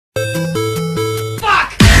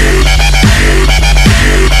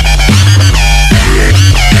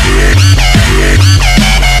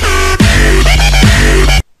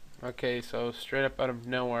Okay, so straight up out of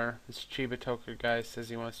nowhere, this Chiba Toker guy says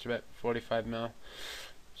he wants to bet 45 mil.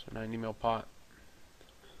 So 90 mil pot.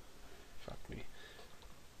 Fuck me.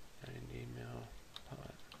 90 mil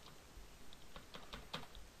pot.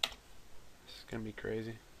 This is gonna be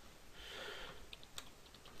crazy.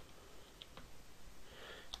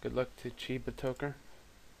 Good luck to Chiba Toker.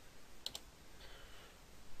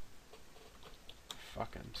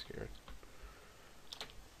 Fuck, I'm scared.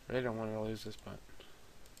 I really don't want to lose this, but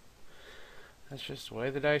that's just the way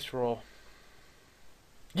the dice roll.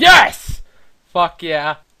 Yes! Fuck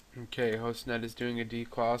yeah! Okay, HostNet is doing a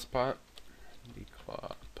declaw pot.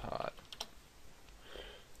 Declaw pot.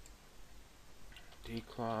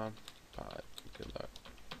 Declaw pot. Good luck.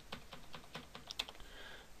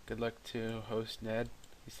 Good luck to HostNet.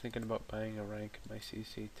 He's thinking about buying a rank in my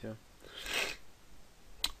CC too.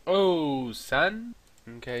 Oh, son!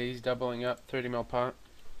 Okay, he's doubling up. 30 mil pot.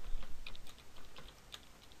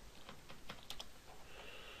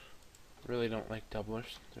 Really don't like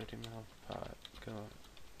doublers. 30 mil pot.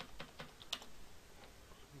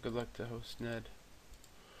 Good luck to HostNet.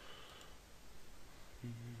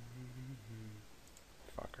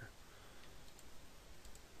 Fucker.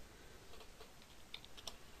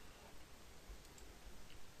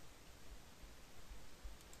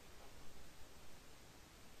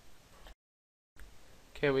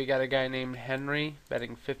 Okay, we got a guy named Henry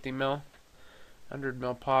betting 50 mil. 100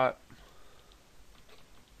 mil pot.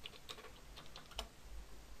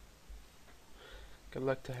 Good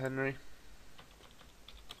luck to Henry.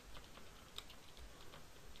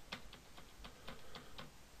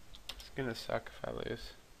 It's gonna suck if I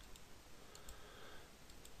lose.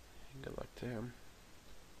 Good luck to him.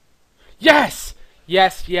 Yes!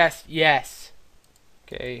 Yes, yes, yes!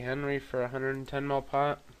 Okay, Henry for 110 mil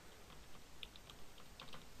pot.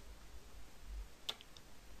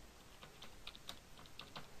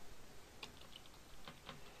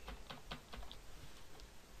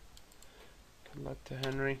 Good luck to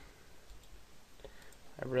Henry.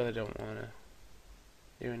 I really don't want to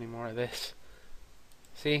do any more of this.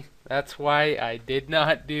 See, that's why I did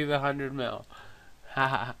not do the 100 mil.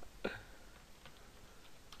 Haha.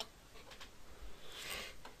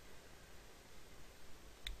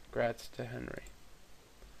 Congrats to Henry.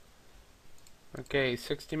 Okay,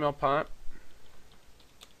 60 mil pot.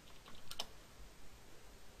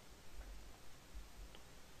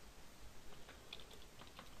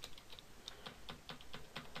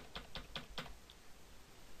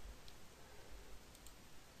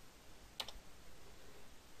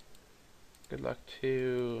 Good luck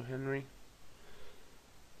to Henry.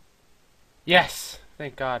 Yes!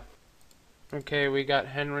 Thank God. Okay, we got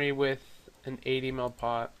Henry with an 80 mil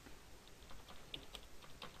pot.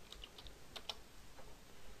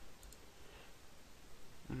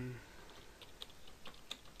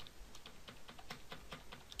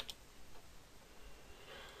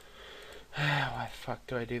 Why the fuck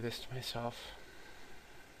do I do this to myself?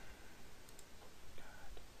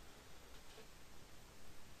 God.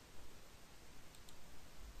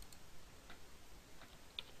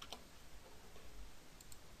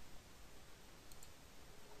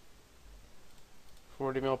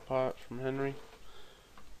 40 mil pot from Henry.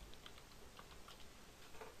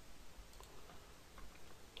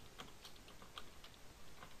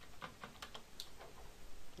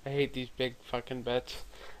 I hate these big fucking bets.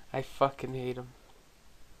 I fucking hate them.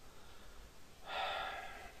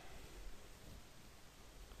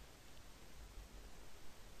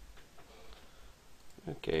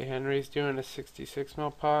 Okay, Henry's doing a 66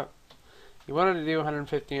 mil pot. He wanted to do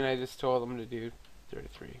 150 and I just told him to do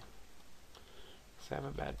 33. Because I have a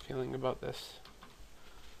bad feeling about this.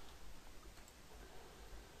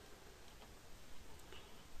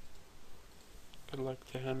 Good luck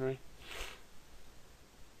to Henry.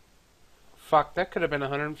 Fuck, that could have been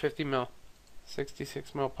 150 mil.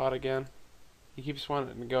 66 mil pot again. He keeps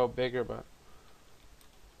wanting to go bigger, but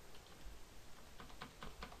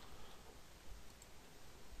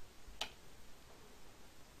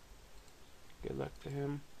good luck to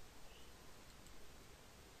him.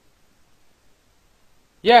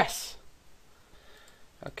 Yes!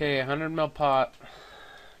 Okay, 100 mil pot.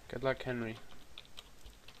 Good luck, Henry.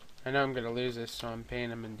 I know I'm gonna lose this, so I'm paying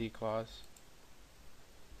him in declaws.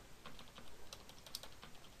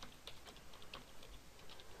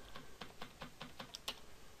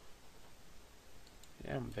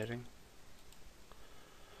 Yeah, I'm bidding.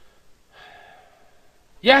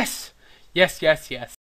 Yes! Yes, yes, yes.